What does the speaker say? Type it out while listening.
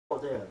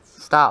default dance.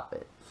 Stop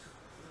it.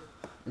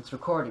 It's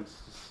recording,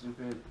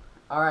 stupid.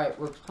 Alright,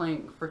 we're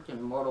playing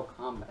freaking Mortal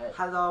Kombat.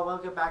 Hello,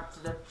 welcome back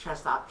to the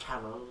Chest Up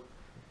channel.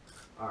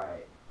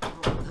 Alright.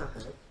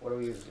 What are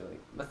we doing?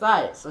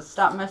 Besides, let's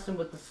stop messing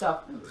with the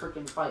stuff and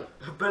freaking fight.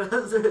 Ben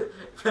has a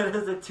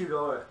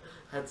 $2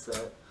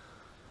 headset.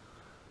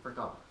 Frick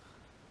off.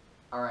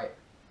 Alright.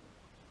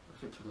 I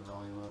should turn the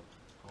volume up.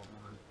 Hold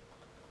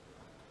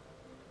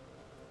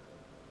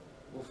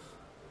on. Oof.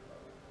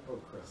 Oh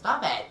crap.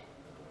 Stop it!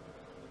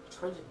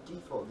 Try to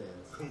default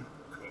dance.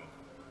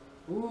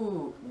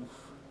 Ooh. Oof.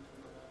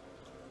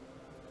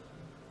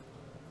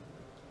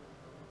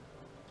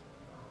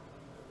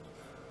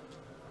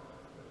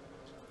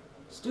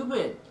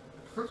 Stupid!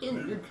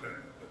 Freaking,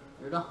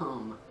 you're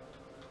dumb.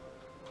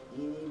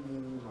 Eeny,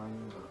 meeny, miny,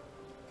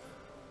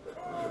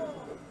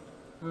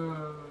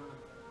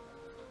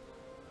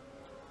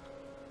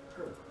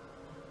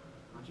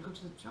 Why'd you go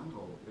to the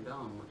jungle? You're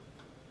dumb.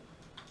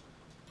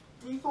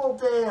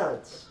 Default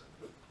dance!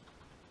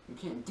 You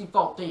can't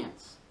default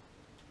dance.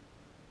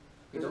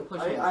 Okay, don't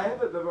push it. I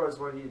haven't memorized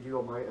what I need to do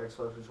on my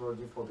Xbox controller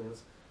default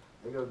dance.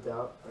 I go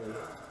down, I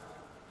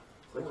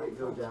click it,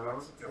 go down,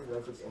 and then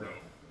I click enter.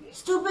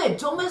 Stupid!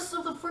 Don't mess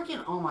with the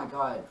freaking. Oh my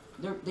god.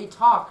 They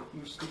talk.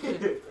 You're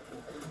stupid.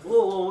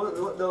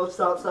 Whoa, no,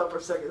 stop for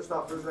a second,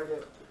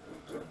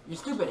 You're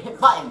stupid. Hit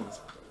buttons.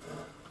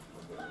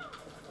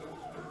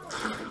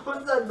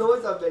 What's that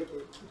noise I'm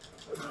making?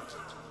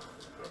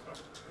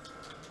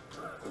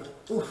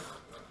 Oof.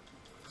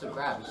 It's a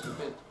grab, you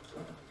stupid.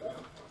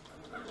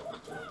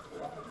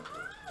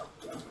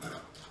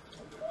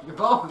 You're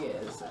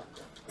bogus.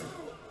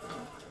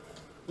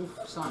 Oof,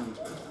 son.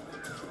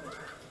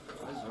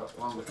 What is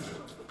wrong with you?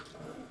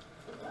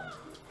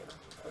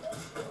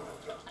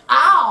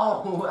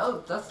 Ow! Well,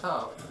 that's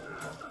tough.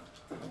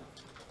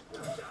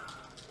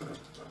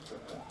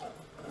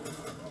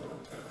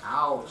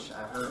 Ouch, I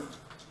hurt.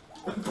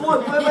 Boy,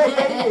 where am I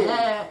hanging?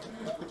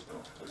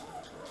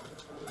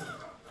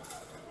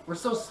 We're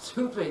so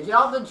stupid. Get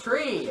off the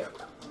tree.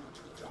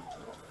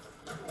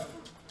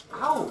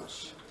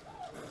 Ouch.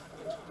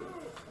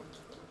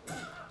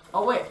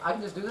 Oh wait, I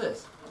can just do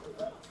this.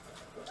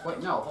 Wait,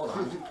 no, hold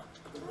on.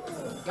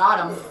 Got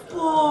him.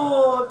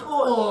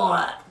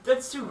 Oh,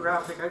 that's too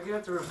graphic. I'm gonna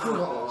have to report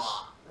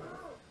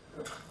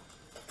this.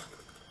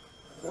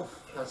 Oof,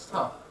 that's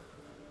tough.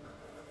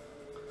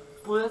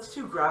 Boy, that's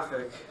too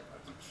graphic.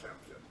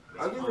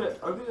 I'm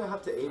gonna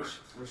have to age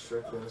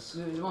restrict this.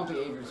 It won't be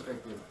age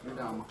restricted. You're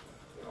dumb.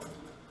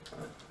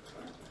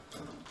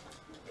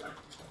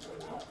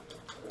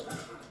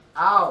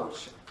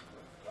 Ouch.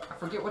 I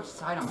forget which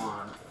side I'm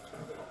on.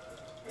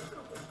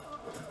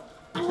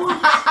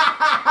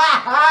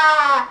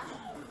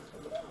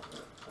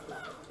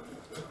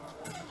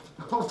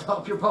 Hold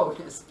up, you're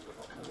bogus.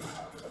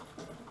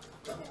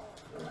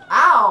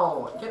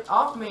 Ow! Get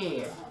off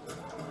me!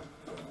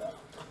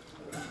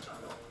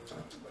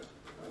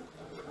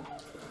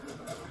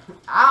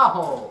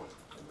 Ow!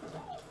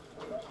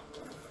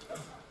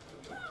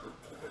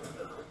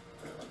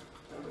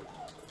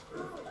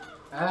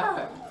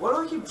 Why do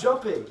I keep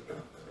jumping?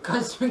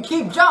 Cause we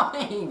keep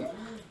jumping!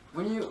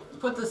 When you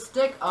put the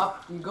stick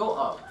up, you go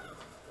up.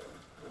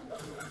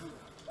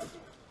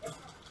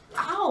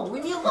 Ow!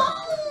 Leave me alone!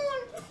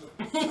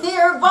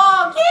 You're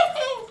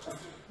bogus!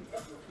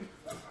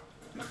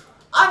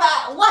 I'm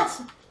at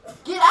what?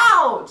 Get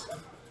out!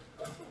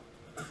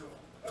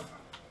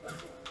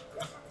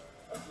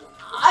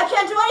 I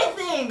can't do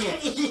anything!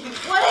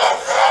 What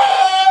is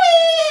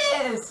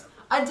this?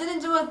 I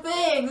didn't do a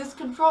thing! This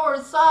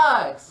controller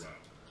sucks!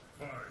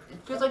 It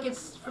feels like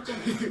it's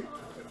freaking...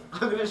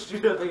 I'm gonna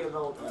shoot at the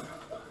adult.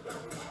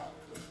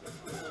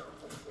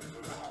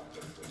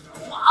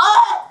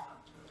 What?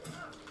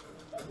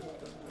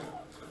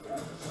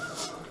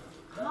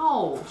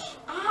 Ouch!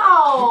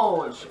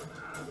 Ouch!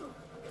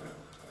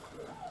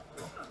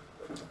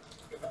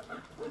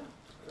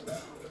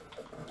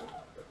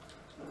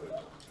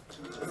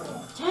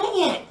 Dang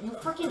it! You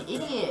freaking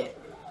idiot!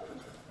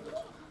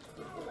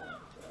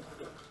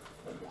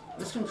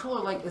 This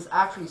controller is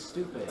actually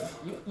stupid.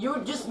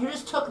 You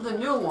just took the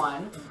new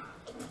one,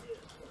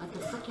 like a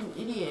freaking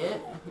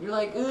idiot. You're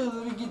like, ooh,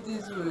 let me get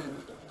this one.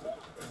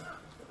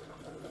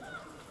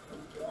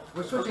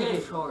 We're switching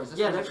controllers. This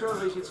yeah, next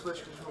round we can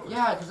switch controllers.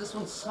 Yeah, because this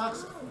one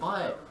sucks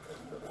butt.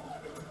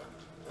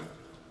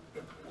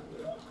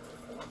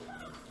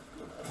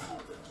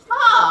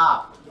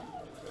 Stop!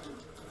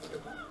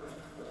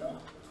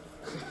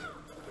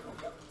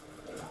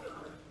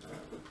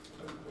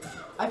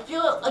 I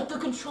feel like the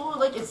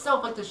controller,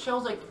 itself, the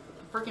shell's,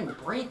 freaking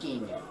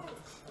breaking.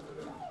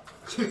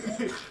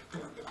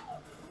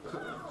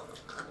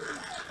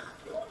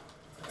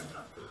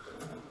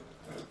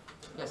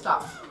 Yeah,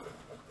 stop.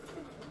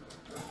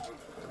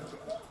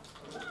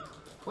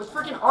 What's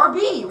freaking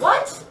RB?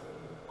 What?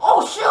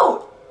 Oh,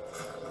 shoot!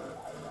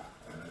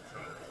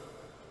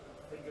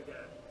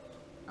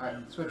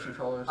 Alright, switch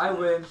controllers. I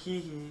win, hee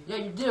hee. Yeah,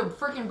 you did a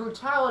freaking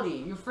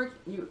brutality.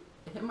 You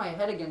hit my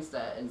head against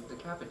that and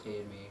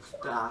decapitated me.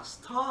 That's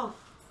tough.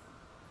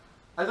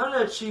 I got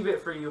an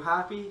achievement for you.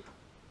 Happy?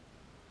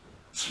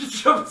 She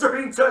jumped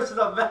 30 times to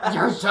the match.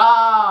 You're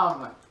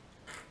dumb.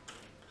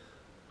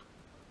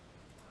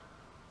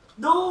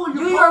 No,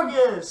 you're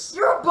bogus.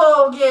 You're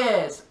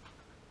bogus.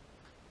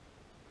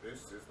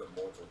 This is the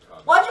Mortal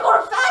Kombat. Why'd you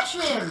go to faction?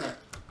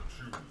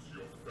 Choose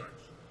your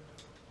faction.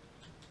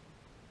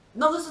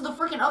 No, this is the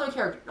freaking other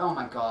character. Oh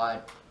my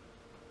god.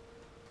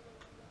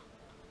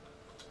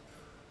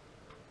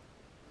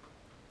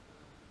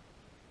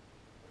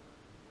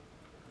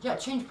 Yeah,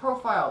 change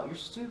profile. You're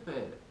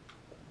stupid.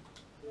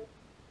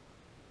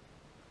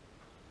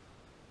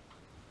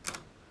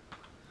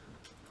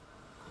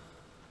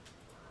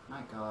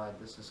 My god,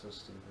 this is so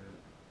stupid.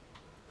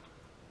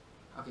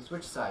 Okay,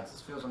 switch sides.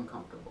 This feels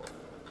uncomfortable.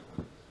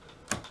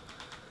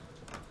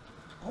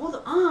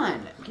 Hold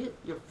on! Get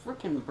your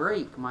freaking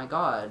break, my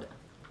god.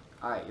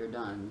 Alright, you're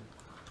done.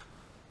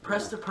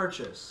 Press to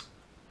purchase.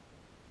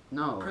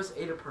 No. Press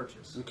A to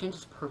purchase. You can't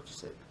just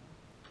purchase it.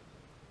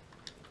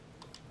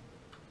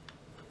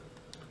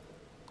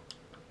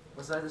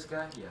 Was that this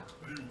guy? Yeah.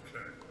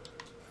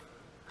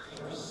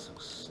 You're so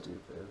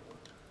stupid.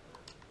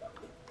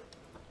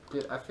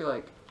 Dude, I feel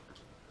like...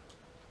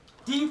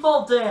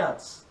 Default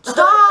dance!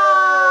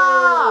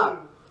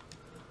 Stop!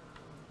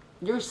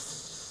 You're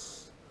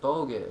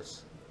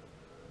bogus.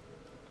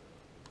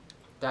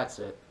 That's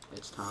it.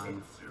 It's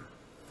time.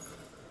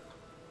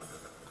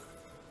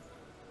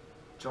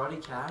 Johnny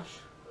Cash?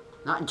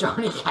 Not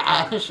Johnny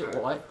Cash.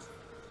 What?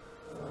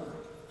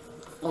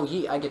 Oh,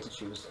 I get to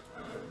choose.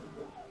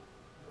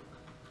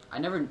 I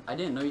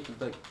didn't know you could,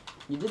 like,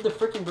 you did the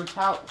freaking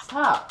brutality.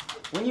 Stop.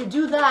 When you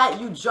do that,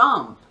 you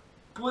jump.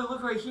 Boy,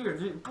 look right here.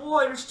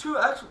 Boy, there's two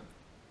actual...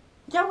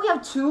 Yeah, we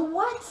have two?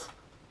 What?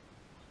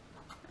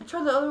 I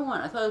tried the other one.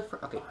 I thought it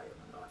was okay.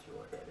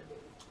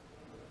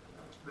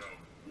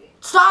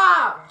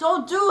 Stop!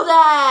 Don't do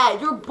that!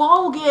 You're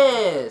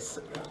bogus!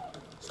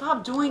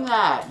 Stop doing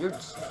that. You're...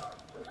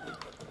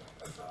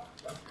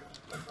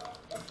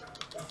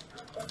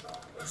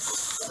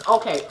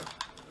 Okay.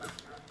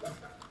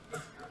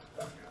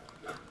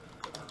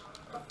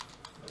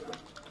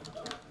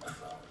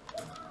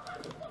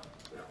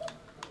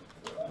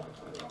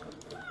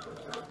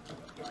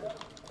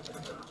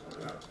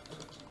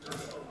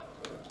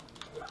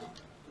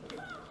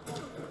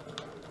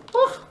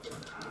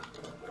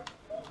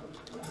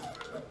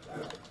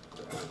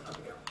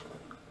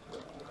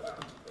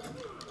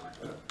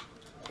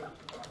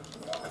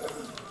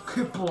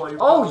 Good boy.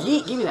 Oh,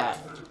 yeet, give me that.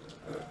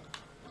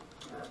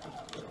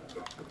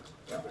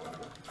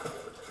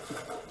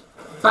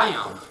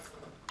 Bam!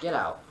 Get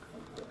out.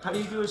 How do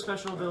you do a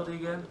special ability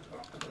again?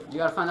 You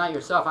gotta find out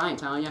yourself, I ain't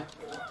telling you.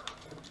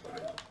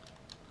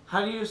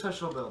 How do you do a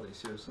special ability,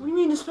 seriously? What do you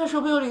mean the special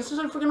ability? It's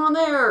just like freaking on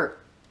there.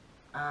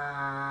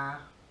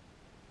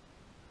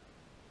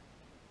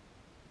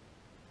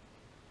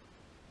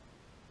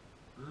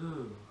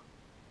 Ooh.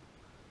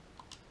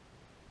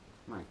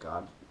 My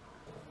god.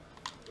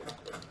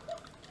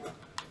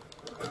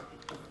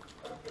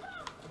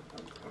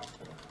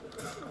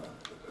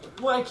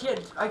 Boy,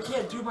 I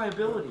can't do my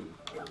ability.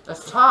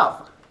 That's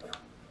tough.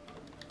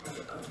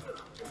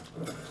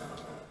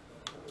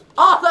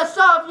 Oh, that's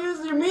tough!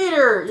 Use your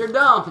meter! You're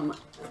dumb.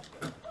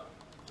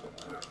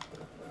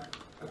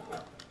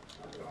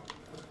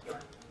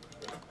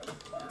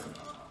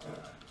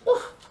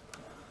 Oof.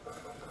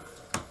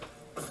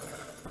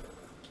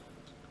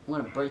 I'm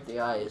gonna break the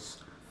ice.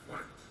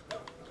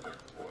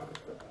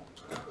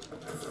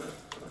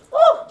 Woo!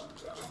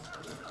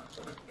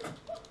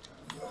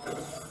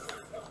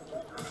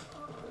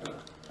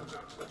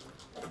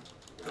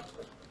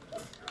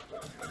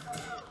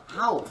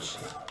 Ouch.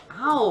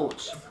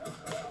 Ouch.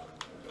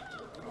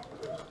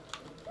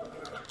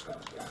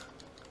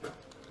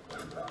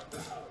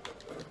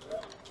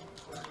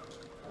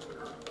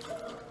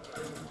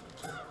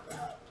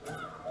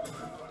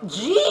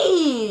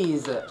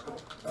 Jeez!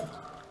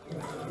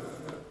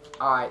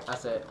 Alright,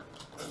 that's it.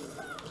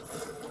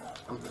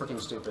 I'm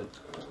freaking stupid.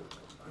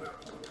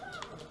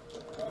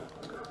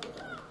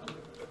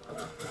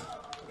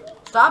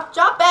 Stop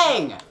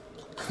jumping!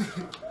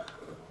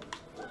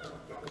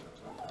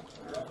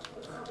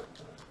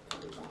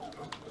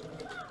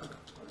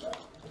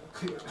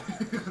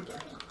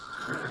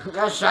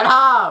 Yeah, shut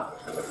up!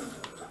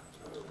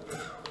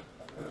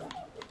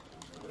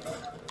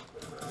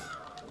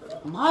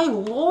 My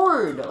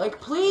lord!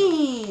 Like,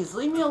 please!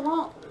 Leave me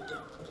alone!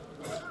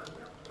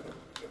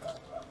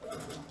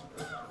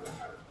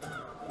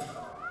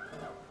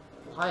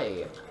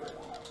 Hi.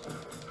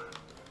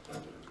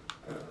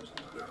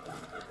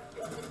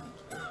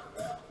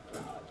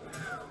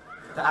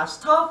 That's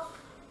tough.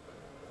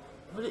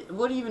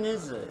 What even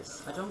is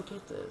this? I don't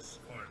get this.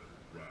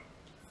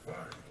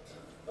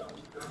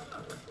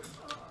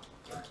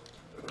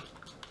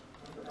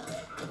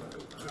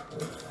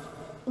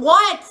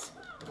 What?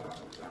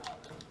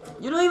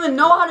 You don't even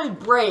know how to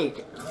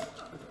break.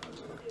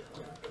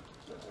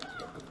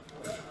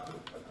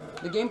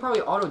 The game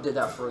probably auto did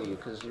that for you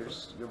because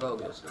you're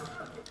bogus.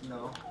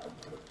 No.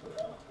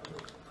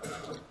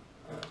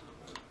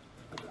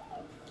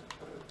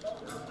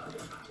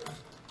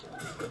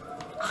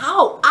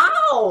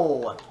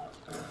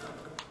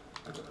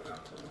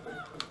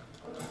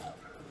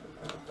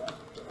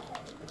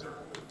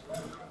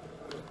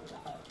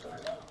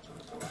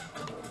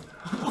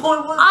 Boy,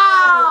 what?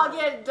 Ah,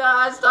 get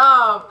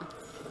stop.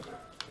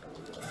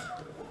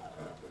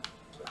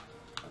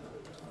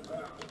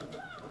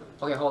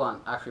 Okay, hold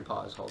on. Actually,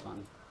 pause. Hold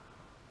on.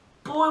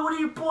 Boy, what are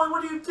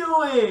you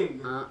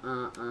doing?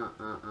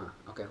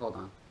 Okay, hold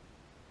on.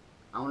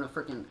 I want to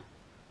freaking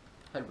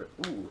head rip.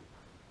 Ooh.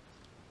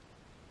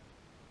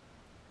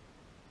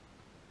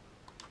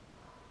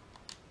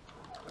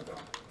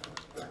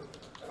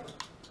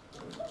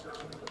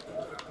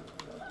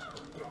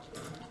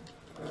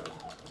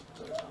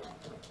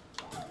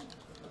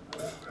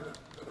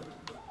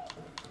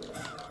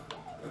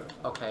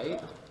 Okay.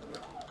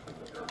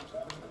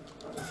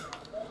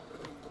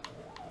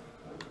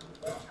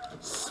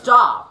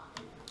 Stop.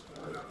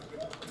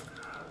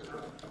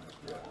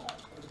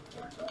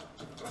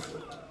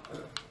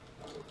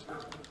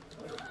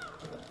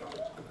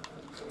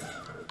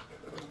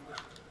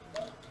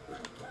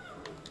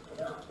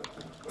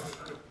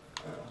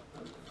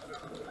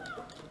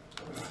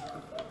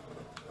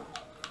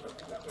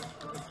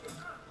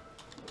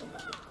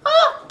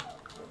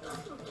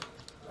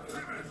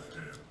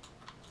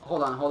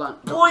 Hold on.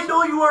 Boy,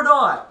 no, you are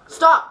not.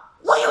 Stop!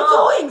 What are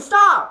you doing?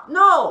 Stop!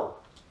 No!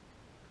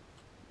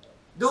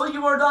 No,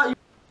 you are not.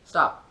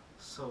 Stop.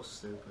 So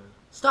stupid.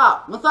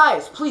 Stop!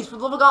 Matthias, please, for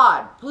the love of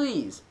God,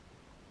 please.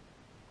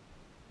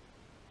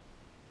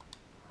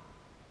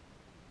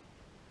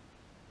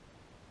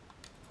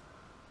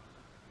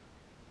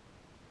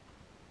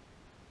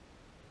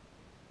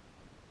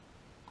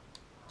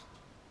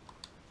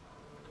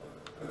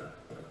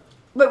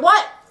 Wait,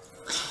 what?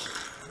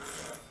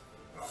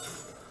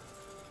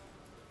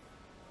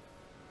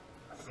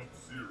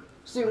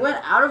 So you went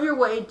out of your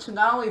way to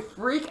not only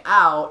freak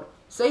out,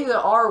 say the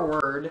R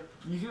word.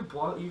 You could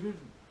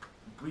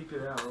bleep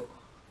it out.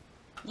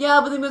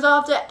 Yeah, but then we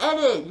have to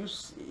edit. You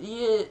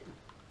idiot.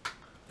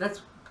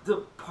 That's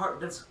the part.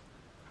 That's.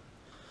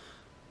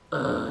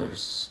 Ugh, you're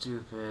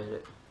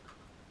stupid.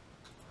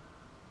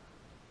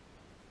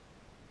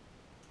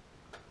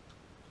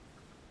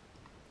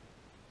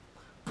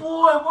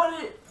 Boy, I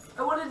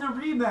wanted a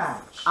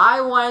rematch.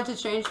 I wanted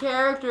to change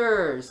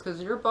characters because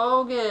you're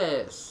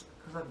bogus.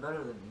 Because I'm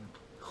better than you.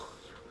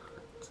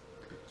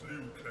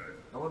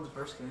 I won the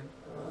first game.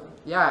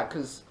 Yeah,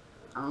 because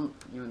I don't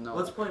even know.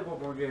 Let's play one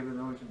more game and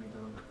then we can be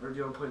done. Or do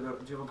you want to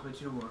play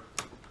two more?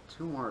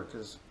 Two more,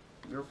 because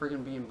you're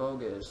freaking being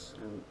bogus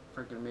and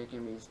freaking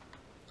making me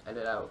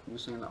edit out you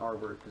saying the R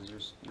word because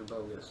you're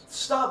bogus.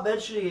 Stop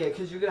mentioning it,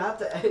 because you're gonna have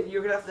to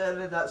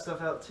edit that stuff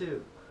out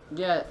too.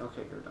 Yeah.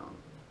 Okay, you're dumb.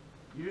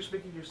 You're just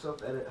making yourself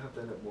have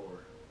to edit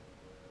more.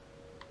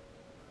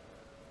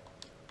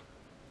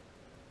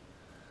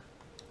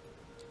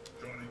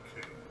 Johnny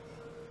Cage.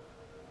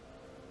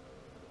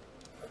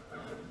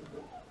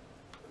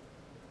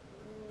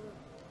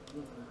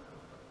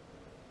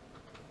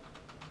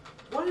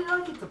 Why did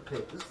I get the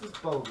pick? This is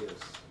bogus.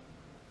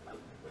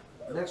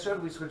 Next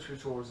round we switch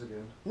controllers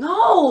again.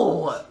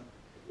 No.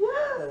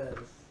 Yes.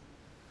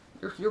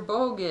 You're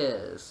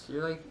bogus.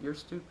 You're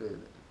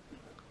stupid.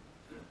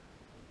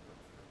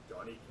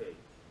 Johnny Cage.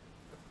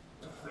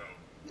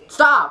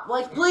 Stop!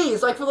 Like,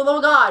 please! Like, for the love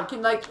of God,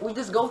 can, like, we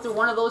just go through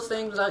one of those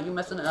things without you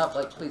messing it up?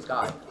 Like, please,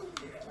 God.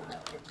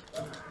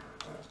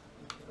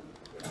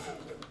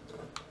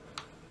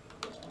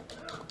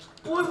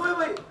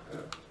 Wait.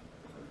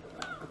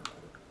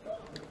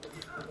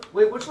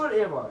 Wait, which one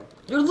am I?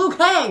 You're Luke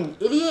Hang,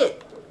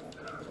 idiot!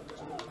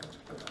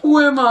 Who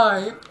am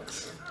I?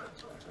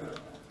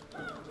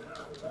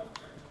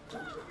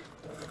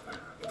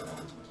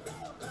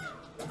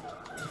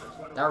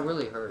 That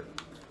really hurt.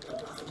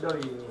 No,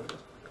 you.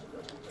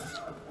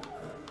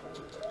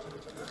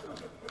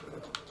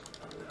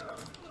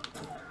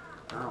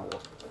 Ow.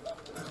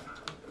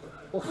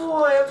 Boy,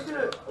 I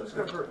was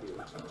gonna hurt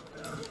you.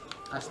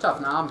 That's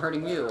tough. Now I'm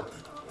hurting you.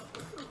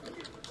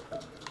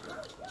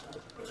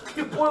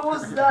 Boy, what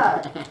was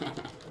that?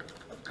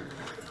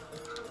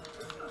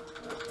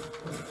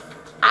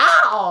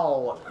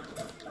 Ow!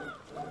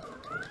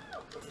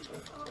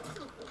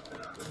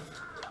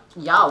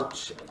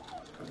 Youch.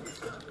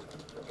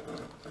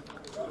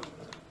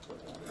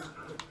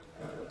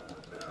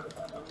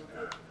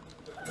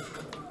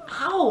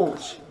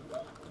 Ouch!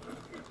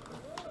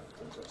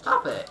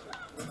 Stop it.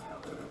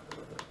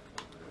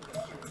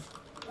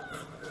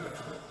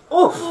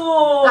 Oof!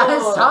 Oh. That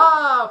is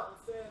tough!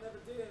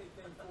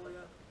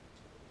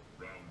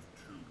 Round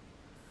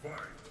 2.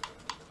 Fight.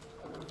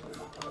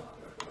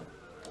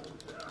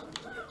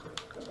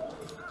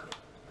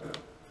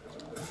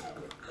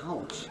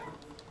 Ouch.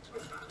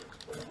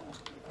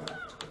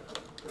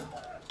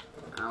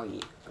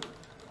 Owie.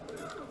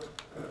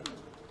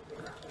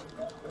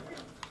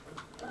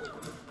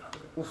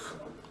 Oof.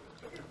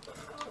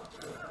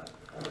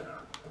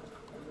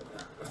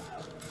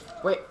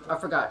 Wait, I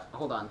forgot.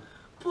 Hold on.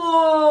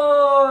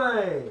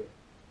 Boy!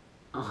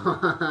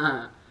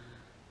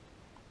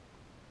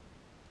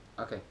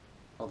 Okay,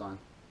 hold on.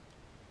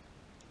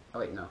 Oh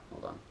wait, no,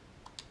 hold on.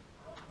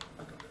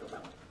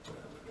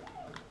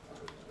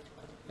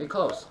 Get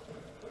close.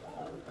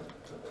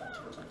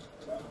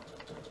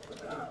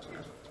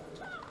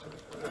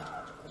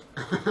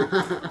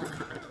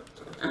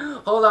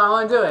 Hold on, I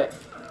want to do it.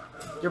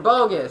 You're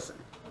bogus.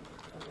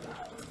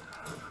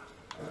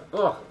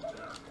 Oh.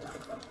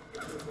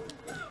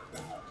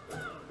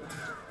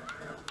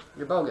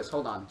 You're bogus,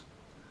 hold on.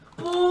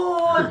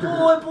 Boy,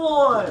 boy,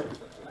 boy!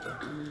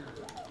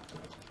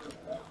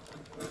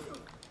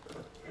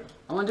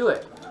 I want to do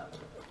it.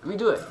 Let me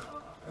do it.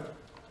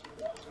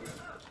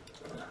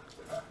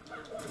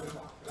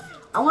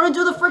 I want to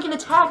do the freaking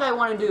attack I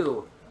want to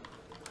do.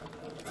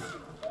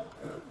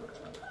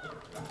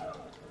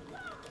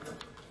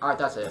 Alright,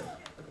 that's it.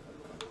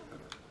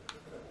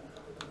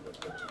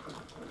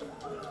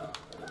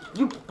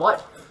 You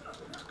butt.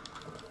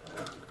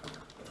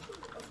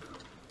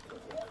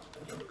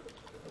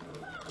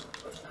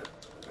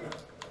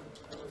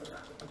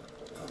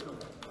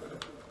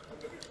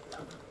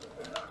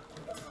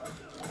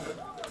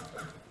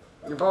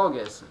 You're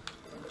bogus.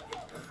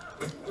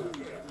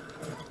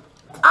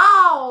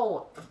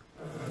 Ow!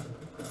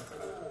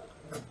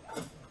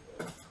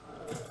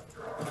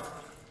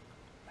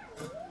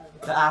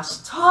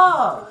 That's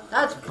tough!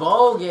 That's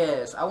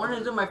bogus. I wanted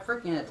to do my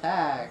freaking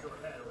attack.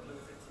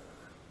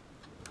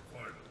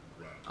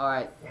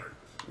 Alright,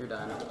 you're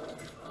done.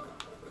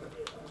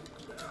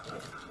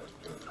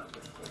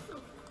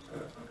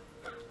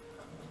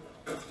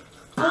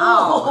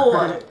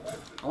 Ow!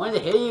 I wanted to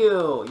hit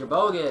you. You're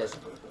bogus.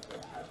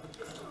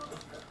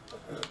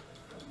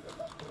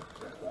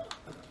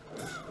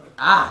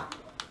 Ah!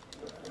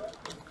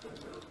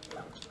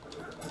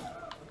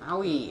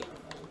 Owie.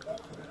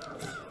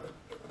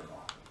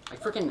 I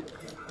freaking...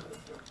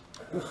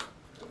 Oof.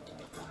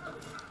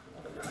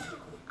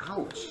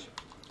 Ouch.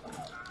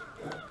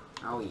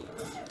 Owie.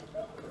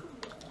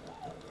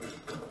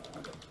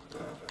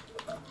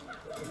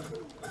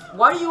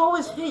 Why do you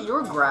always hit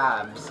your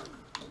grabs?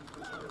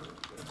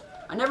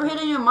 I never hit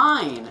any of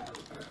mine.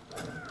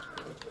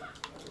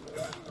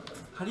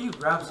 How do you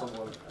grab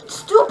someone?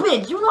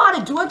 Stupid! You know how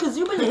to do it because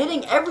you've been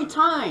hitting every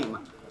time.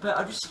 But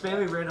I'm just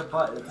spamming random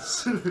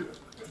buttons.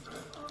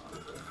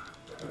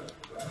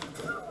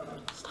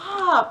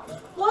 Stop!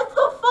 What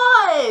the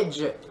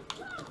fudge?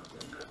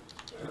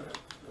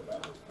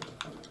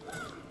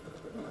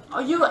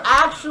 Are you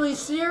actually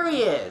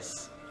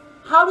serious?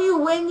 How do you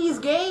win these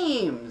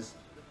games?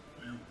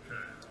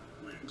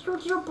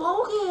 You're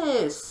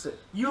bogus.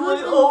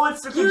 Oh,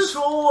 it's the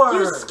controller.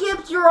 You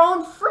skipped your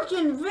own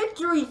freaking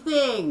victory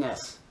thing.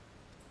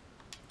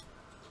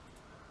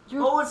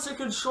 Oh, it's the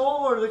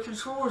controller. The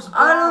controller's bad.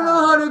 I don't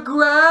know how to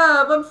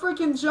grab. I'm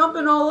freaking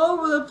jumping all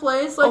over the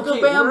place like a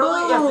bamboo.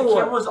 Literally, if the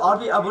camera was on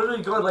me, I'm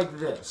literally going like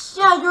this.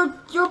 Yeah,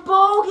 you're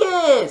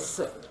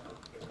bogus.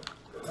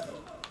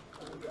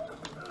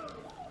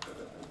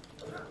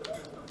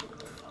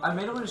 I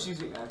made him just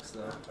using X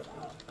though.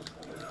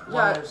 Yeah.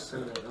 Why did I say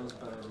that? That was a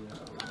bad idea.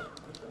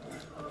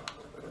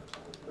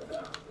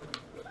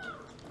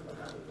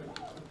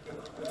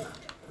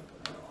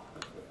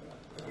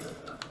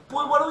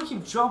 Boy, why do we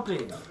keep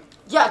jumping?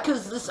 Yeah,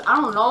 cause this, I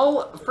don't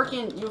know,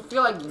 freaking, you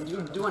feel like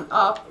you're doing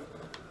up.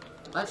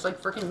 That's like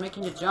freaking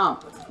making you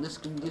jump. These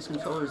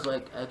controllers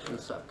like actually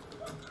suck.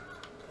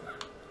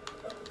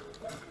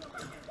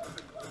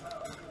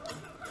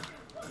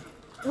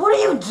 What are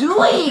you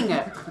doing?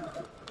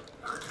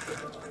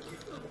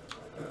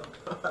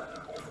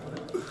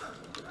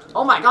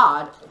 Oh my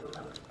god.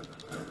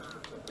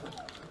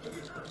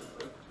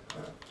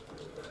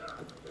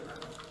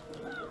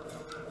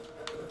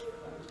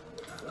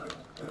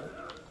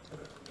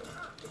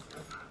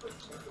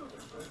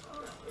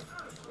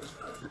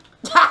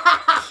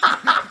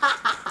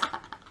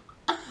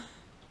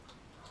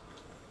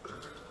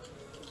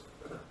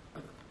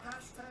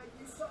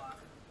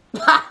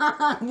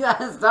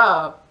 Yeah,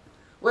 stop.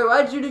 Wait,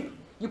 why did you do?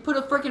 You put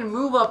a freaking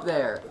move up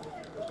there.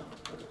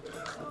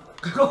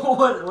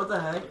 What the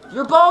heck?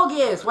 You're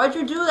bogus. Why'd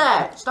you do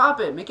that? Stop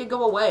it. Make it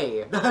go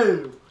away.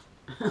 No.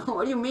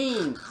 What do you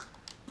mean?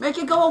 Make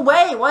it go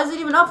away. Why is it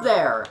even up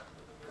there?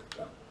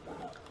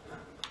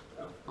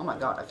 Oh my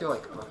god, I feel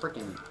like a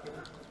freaking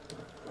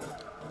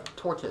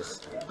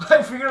tortoise.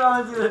 I figured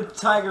out how to do the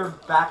tiger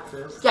back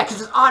fist. Yeah,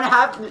 because it's on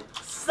half.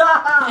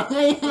 Stop!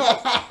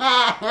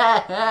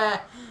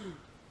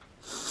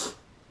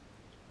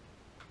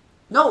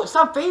 No,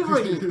 stop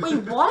favoriting.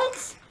 Wait,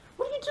 what?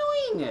 What are you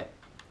doing?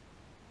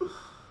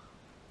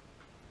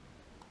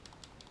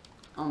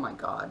 Oh my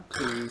god,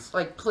 please.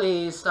 Like,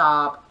 please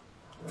stop.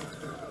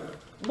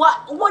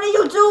 What are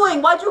you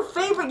doing? Why'd you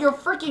favorite your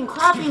freaking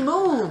crappy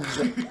moves?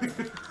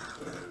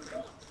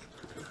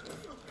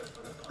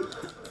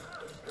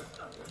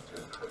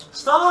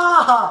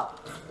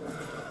 Stop!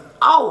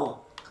 Oh!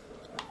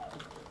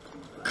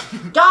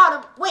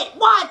 Got him! Wait,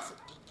 what?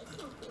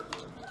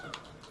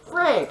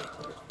 Frick.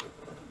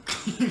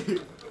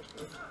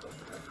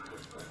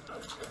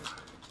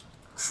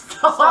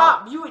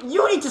 Stop!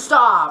 You need to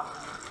stop!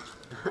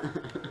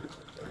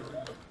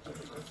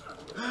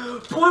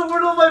 Boy,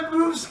 where'd all my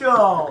moves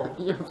go?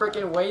 You're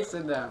freaking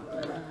wasting them.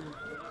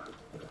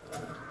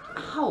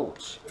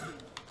 Ouch.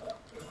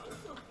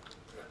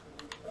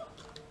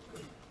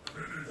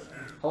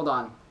 Hold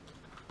on.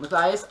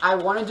 Matthias, I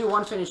want to do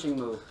one finishing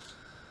move.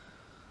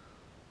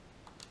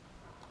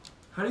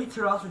 How do you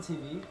turn off the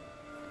TV?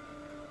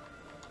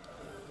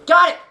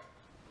 Got it!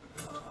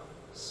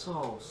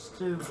 So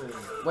stupid.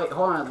 Wait,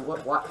 hold on.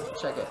 What?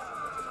 Check it.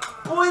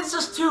 Boy, it's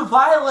just too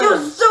violent.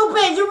 You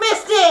stupid! You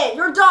missed it!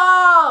 You're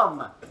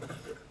dumb!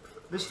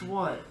 Missed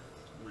what?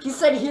 He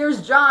said,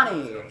 here's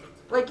Johnny.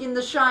 Like in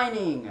The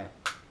Shining.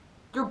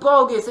 You're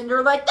bogus, and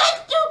you're like,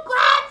 that's too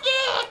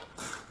graphic!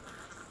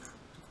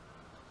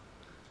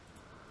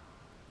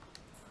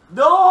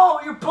 No,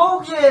 you're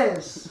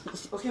bogus!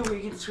 Okay, well,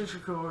 you get to switch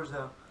your controllers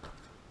now.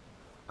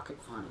 Okay,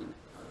 fine.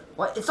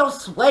 What? It's so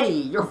sweaty.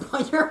 You're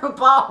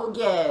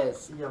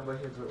bogus. Yeah, my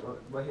hands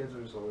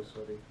are always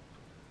sweaty.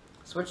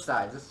 Switch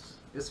sides.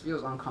 This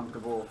feels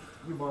uncomfortable.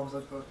 Your mom's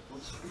like, You're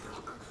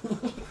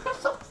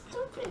so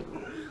stupid.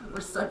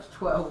 We're such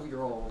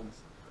 12-year-olds.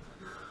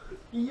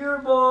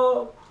 your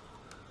mom.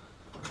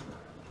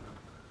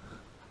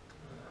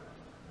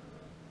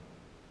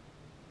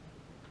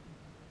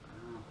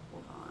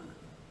 Hold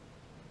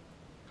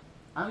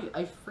on.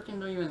 I freaking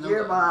don't even know.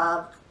 Your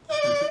mom.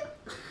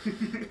 Check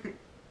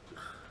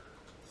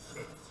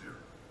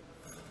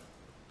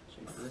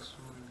this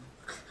one.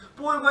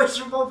 Boy, why's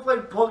your mom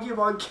playing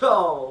Pokemon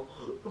Go?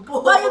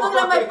 Boy. Why are you looking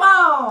at my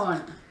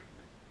phone?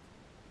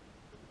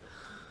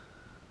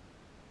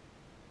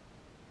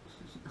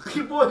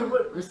 Boy,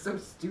 what? We're so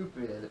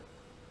stupid.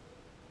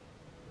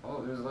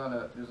 Oh, there's a lot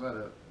of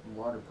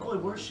water. Boy,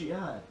 where's she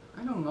at?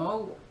 I don't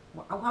know.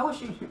 How is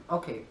she?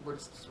 Okay, we're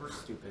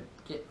stupid.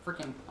 Get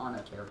freaking on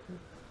a character.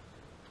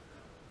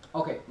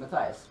 Okay,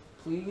 Matthias,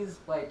 please,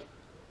 like,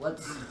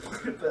 let's.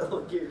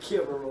 Bella, get your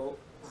camera roll.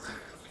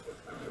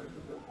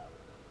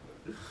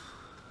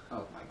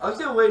 Oh my god. I was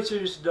gonna wait till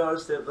you just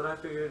noticed it, but I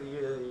figured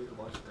you can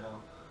watch it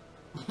now.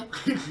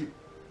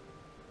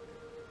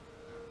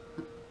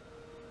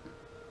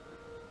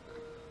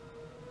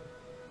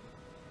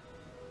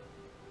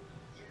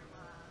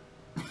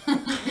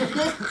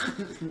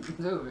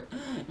 Dude,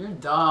 you're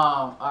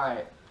dumb.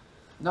 Alright.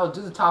 No,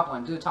 do the top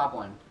one. Do the top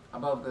one.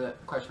 Above the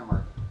question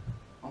mark.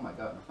 Oh my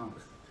god, my phone.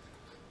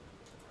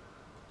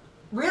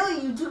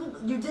 Really?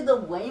 You did the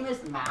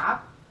lamest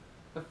map?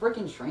 The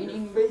freaking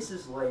training? Your face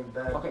is laying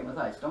back. Okay,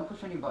 Matthias, don't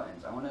push any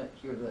buttons. I want to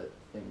hear the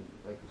thing.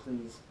 Like,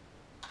 please.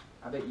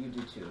 I bet you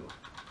do too.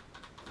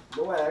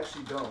 No, I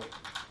actually don't.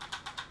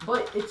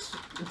 But it's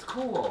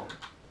cool.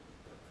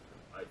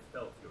 I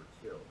felt your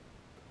chill.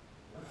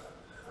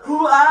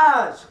 Who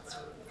asked?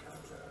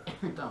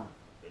 You're dumb.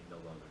 It no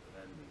longer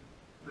can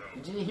be.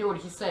 You didn't hear what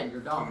he said.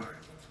 You're dumb.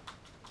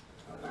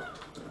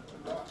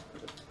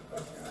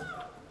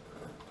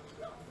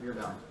 You're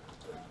dumb.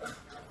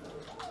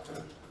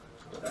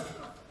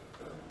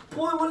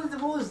 Boy,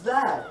 what was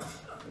that?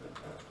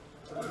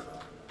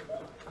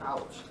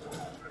 Ouch.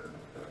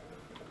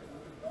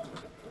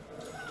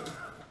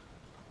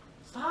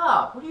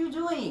 Stop! What are you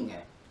doing?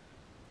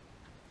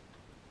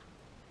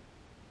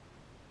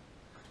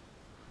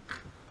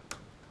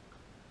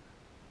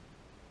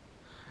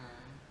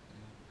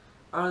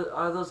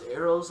 Are those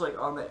arrows like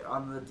on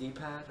the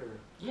D-pad or?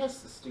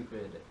 Yes,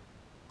 stupid.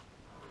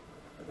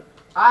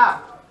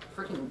 Ah!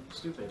 Freaking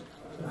stupid.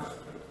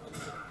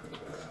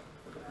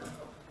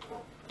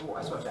 Oh,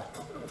 I swiped that.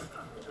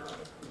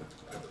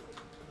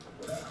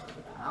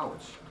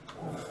 Ouch.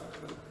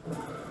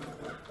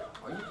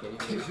 Are you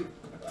kidding me?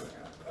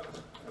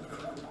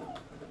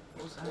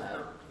 What was that?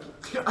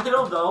 I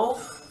don't know.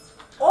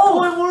 Oh,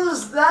 boy, what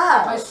is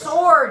that? My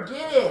sword!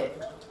 Get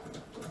it!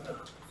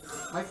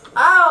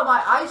 Ow!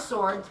 My ice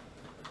sword!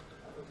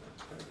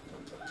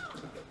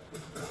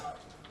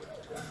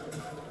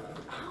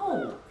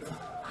 Ow!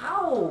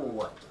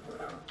 Ow!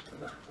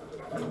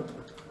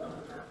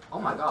 Oh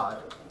my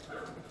god.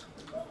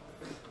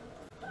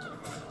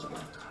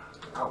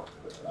 Ow.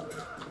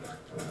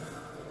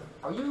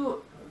 Are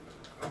you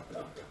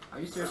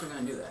seriously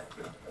gonna do that?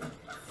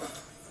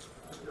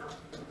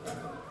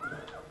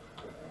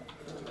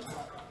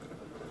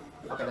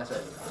 Okay, that's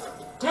it.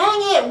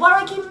 Dang it! Why do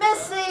I keep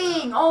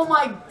missing? Oh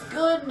my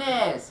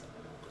goodness!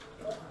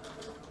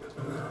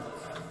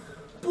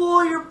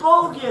 Boy, you're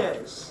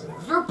bogus.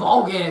 You're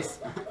bogus!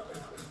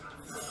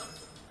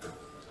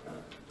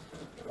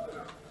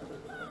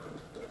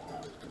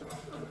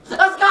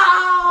 Let's go!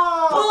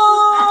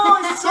 Oh,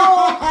 so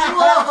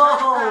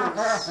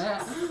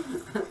close!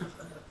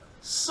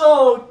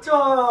 So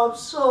dumb,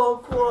 so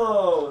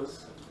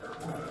close.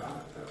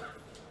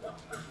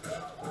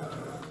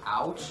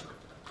 Ouch.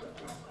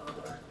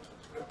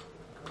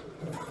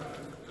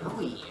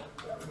 Owie.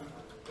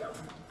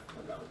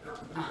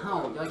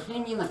 Ow, you're like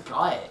hitting me in the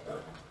gut.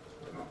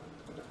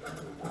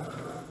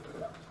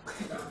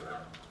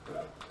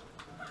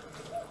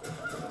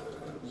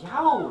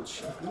 Ouch.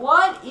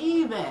 What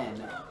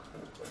even?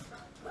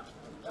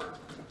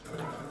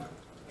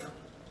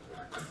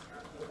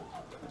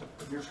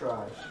 You're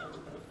trash.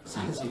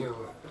 Says you.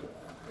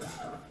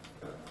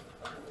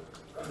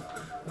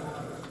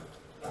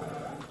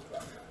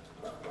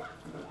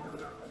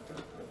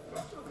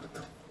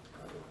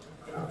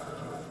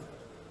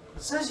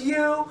 Says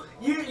you.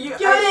 You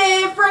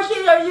didn't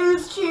freaking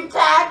use cheap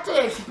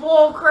tactics!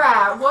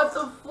 Bullcrap! What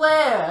the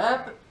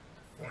flip?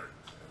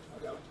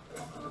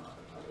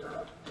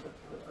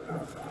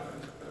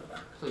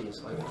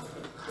 Please, like...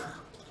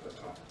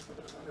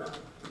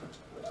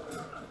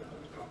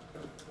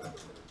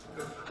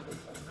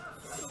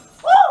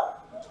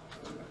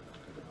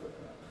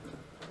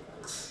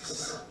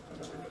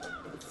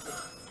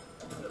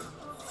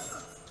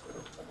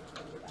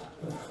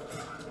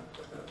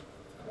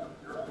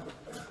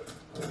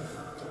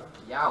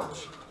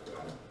 Ouch.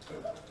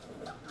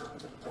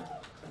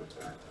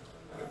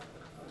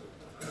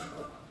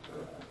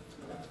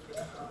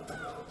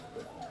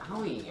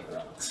 Owie.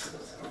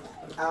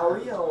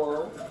 Owie,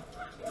 hello.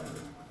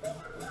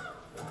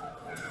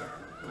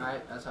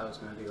 Alright, that's how it's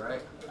gonna be,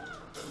 right?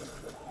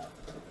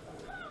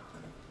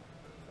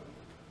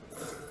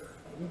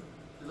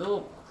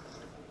 Little...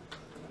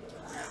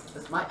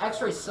 My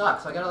X-ray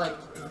sucks, I gotta like...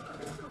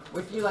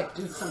 What if you like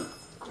do some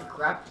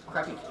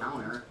crappy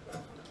counter?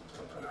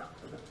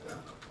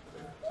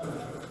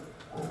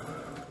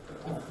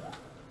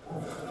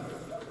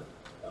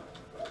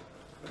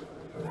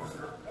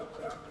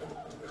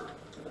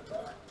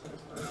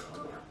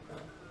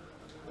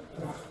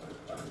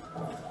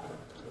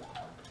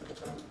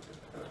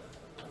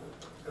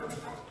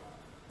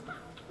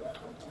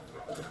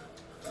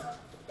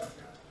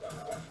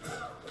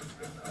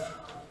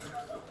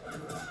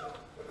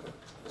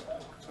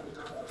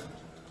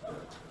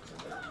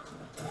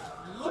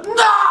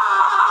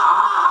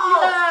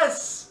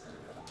 Yes!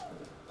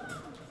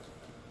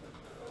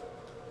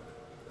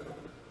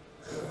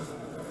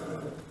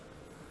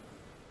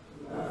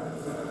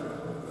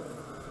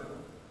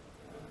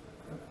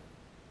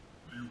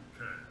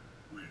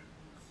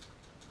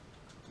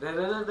 You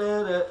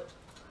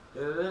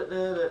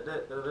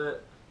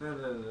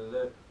can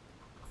win.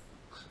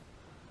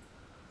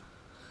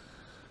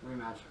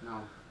 Rematch, no.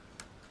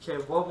 Okay,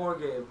 one more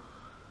game.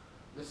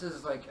 This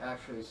is like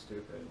actually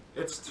stupid.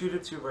 It's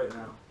 2-2 right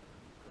now.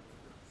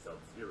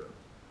 Sub-Zero,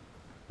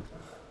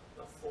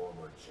 the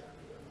former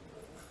champion.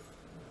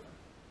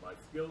 My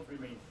skills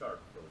remain sharp,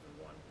 Frozen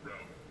One.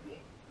 Round 1,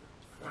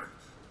 fight!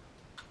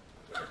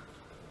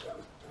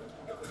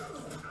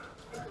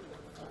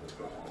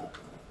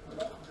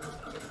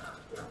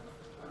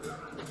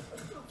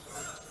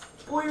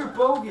 Boy, you're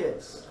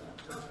bogus.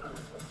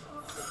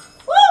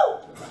 Woo!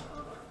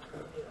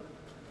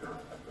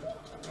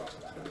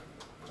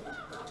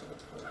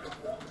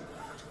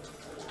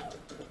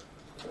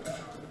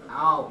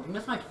 Ow, you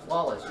missed my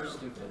flawless, you're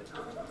stupid.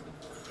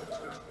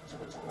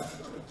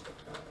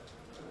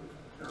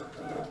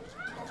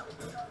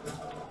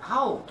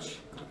 Ouch!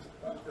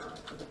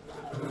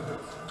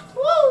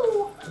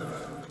 Woo!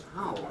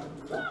 Ow.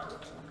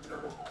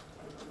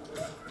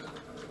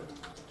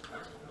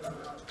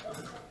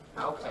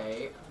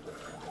 Okay.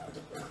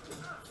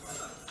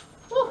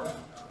 Woo!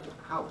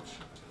 Ouch.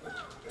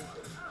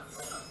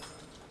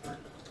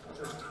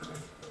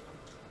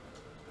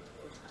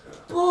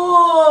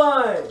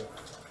 Boy!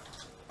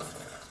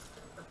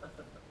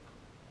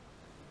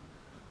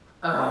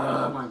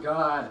 Oh my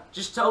god.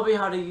 Just tell me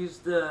how to use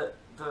the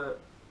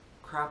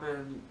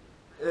crappin'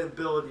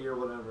 ability or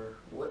whatever.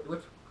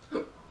 Which?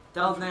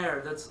 Down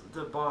there, that's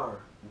the bar.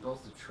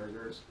 Both the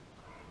triggers.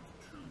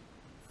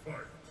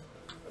 Fight!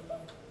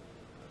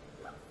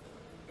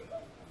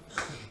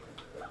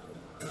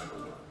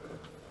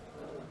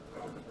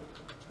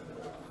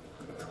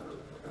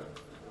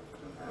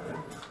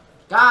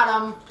 Got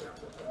him!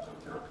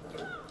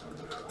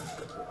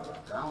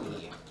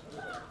 Owie.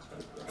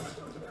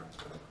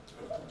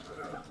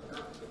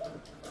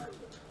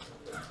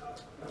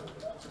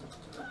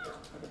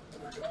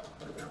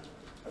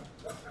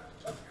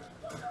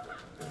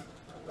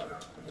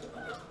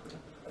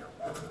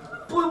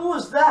 Boy, what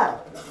was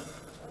that?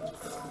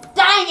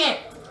 Dang it!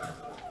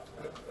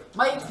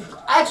 My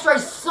X-ray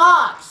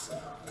sucks!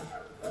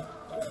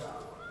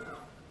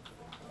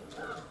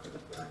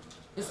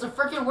 It's the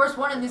freaking worst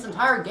one in this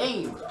entire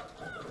game.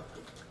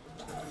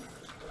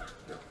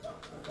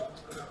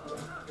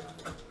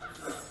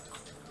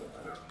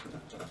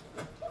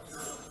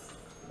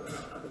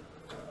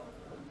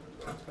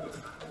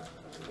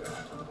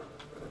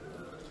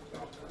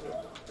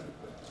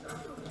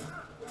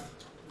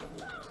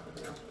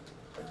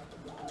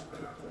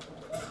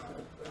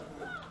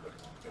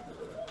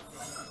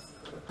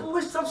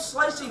 Boy, stop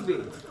slicing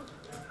me.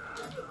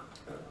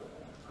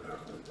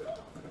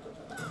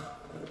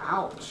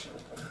 Ouch.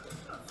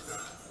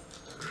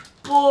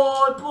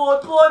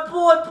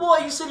 Boy,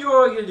 you said you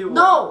were only gonna do one.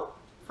 No!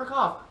 Frick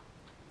off.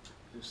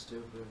 You're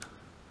stupid.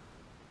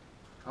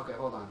 Okay,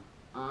 hold on.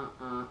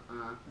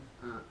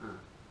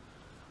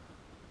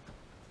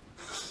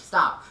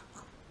 Stop.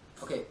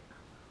 Okay.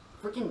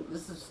 Freaking,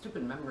 this is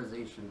stupid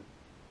memorization.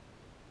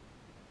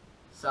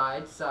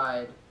 Side,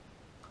 side.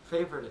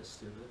 Favorite is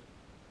stupid.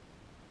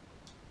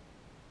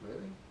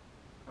 Really?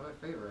 How do I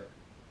favorite?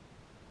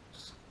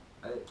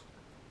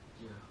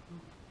 Yeah.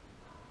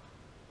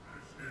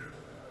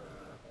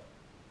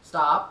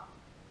 Stop.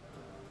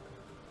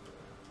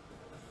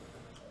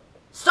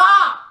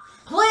 Stop!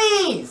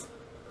 Please!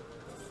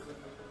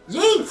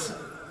 Yeet!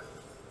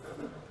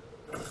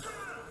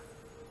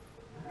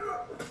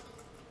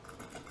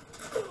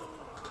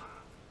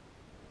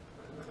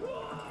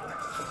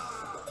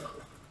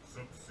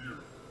 Sub-Zero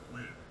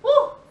win.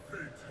 Woo!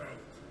 Fatality.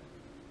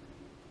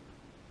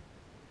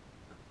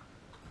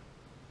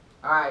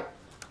 Alright,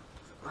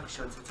 My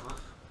shunts it's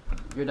off.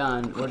 you're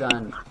done. We're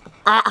done.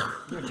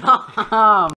 You're done.